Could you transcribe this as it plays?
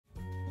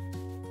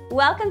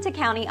Welcome to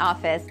County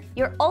Office,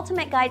 your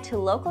ultimate guide to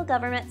local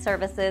government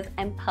services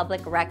and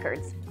public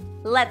records.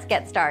 Let's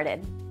get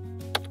started.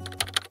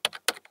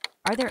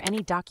 Are there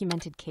any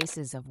documented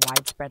cases of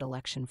widespread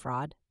election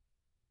fraud?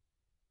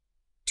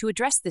 To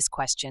address this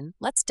question,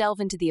 let's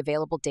delve into the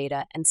available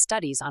data and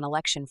studies on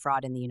election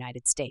fraud in the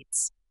United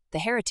States. The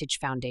Heritage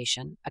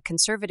Foundation, a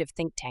conservative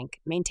think tank,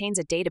 maintains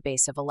a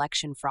database of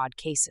election fraud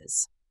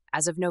cases.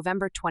 As of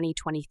November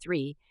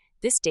 2023,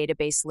 this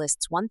database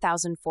lists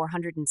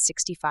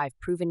 1,465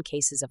 proven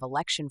cases of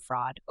election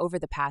fraud over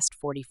the past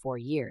 44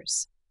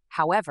 years.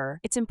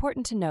 However, it's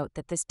important to note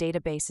that this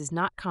database is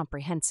not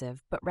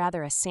comprehensive, but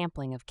rather a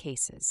sampling of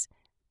cases.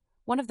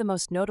 One of the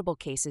most notable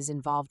cases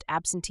involved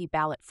absentee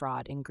ballot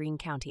fraud in Greene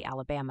County,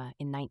 Alabama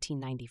in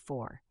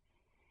 1994.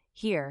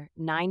 Here,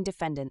 9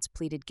 defendants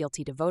pleaded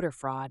guilty to voter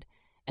fraud,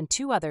 and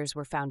 2 others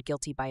were found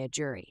guilty by a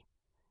jury.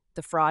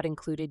 The fraud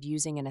included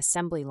using an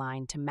assembly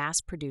line to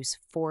mass-produce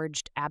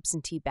forged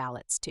absentee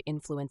ballots to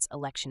influence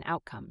election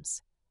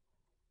outcomes.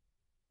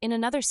 In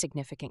another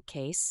significant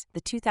case,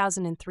 the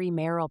 2003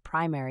 mayoral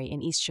primary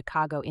in East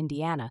Chicago,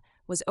 Indiana,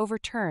 was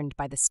overturned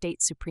by the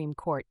state Supreme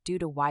Court due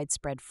to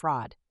widespread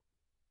fraud.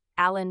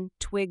 Alan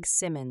Twigg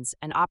Simmons,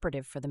 an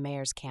operative for the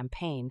mayor's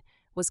campaign,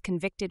 was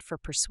convicted for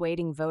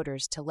persuading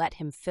voters to let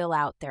him fill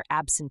out their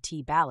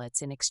absentee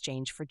ballots in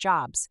exchange for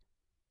jobs.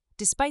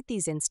 Despite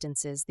these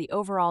instances, the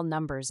overall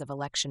numbers of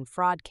election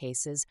fraud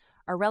cases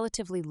are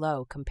relatively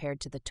low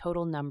compared to the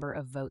total number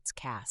of votes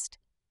cast.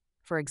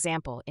 For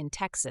example, in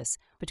Texas,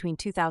 between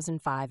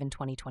 2005 and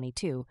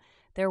 2022,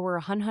 there were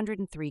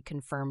 103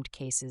 confirmed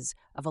cases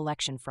of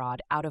election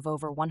fraud out of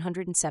over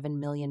 107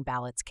 million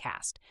ballots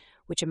cast,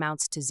 which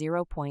amounts to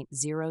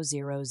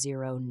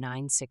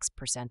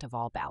 0.00096% of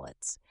all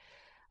ballots.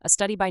 A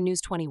study by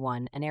News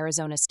 21, an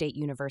Arizona State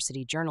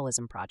University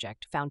journalism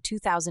project, found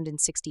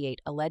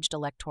 2,068 alleged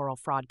electoral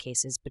fraud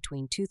cases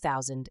between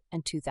 2000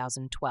 and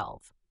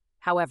 2012.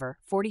 However,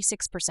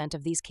 46%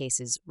 of these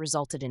cases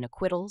resulted in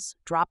acquittals,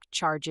 dropped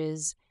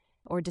charges,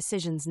 or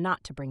decisions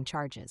not to bring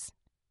charges.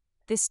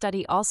 This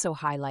study also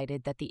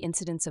highlighted that the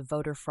incidence of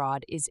voter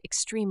fraud is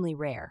extremely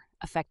rare,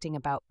 affecting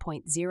about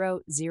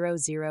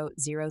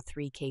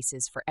 0.00003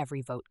 cases for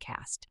every vote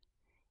cast.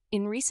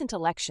 In recent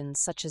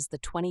elections, such as the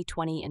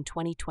 2020 and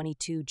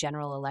 2022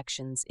 general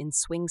elections in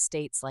swing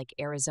states like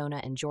Arizona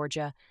and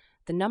Georgia,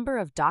 the number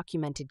of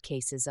documented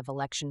cases of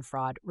election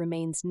fraud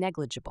remains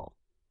negligible.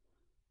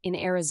 In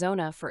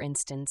Arizona, for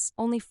instance,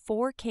 only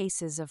 4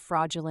 cases of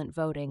fraudulent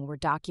voting were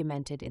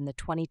documented in the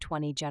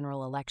 2020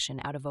 general election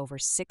out of over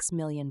 6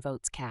 million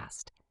votes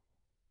cast.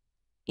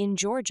 In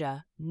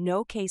Georgia,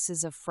 no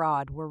cases of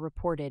fraud were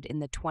reported in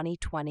the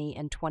 2020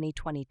 and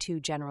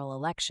 2022 general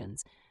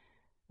elections,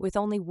 with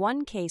only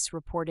 1 case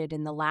reported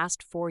in the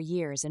last 4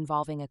 years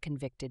involving a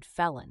convicted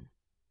felon.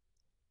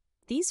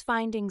 These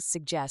findings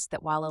suggest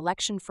that while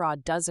election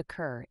fraud does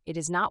occur, it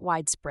is not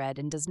widespread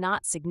and does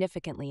not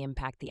significantly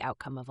impact the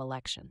outcome of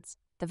elections.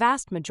 The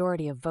vast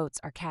majority of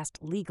votes are cast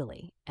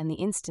legally, and the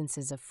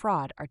instances of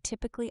fraud are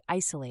typically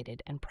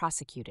isolated and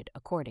prosecuted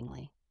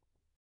accordingly.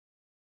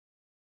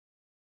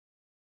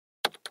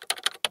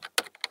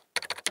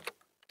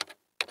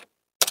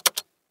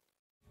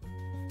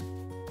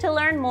 To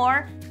learn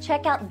more,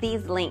 check out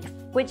these links,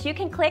 which you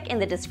can click in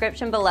the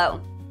description below.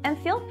 And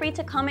feel free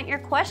to comment your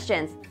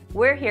questions.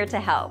 We're here to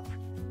help.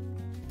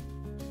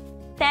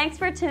 Thanks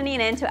for tuning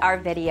in to our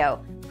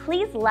video.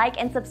 Please like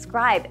and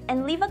subscribe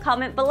and leave a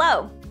comment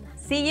below.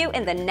 See you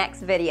in the next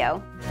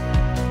video.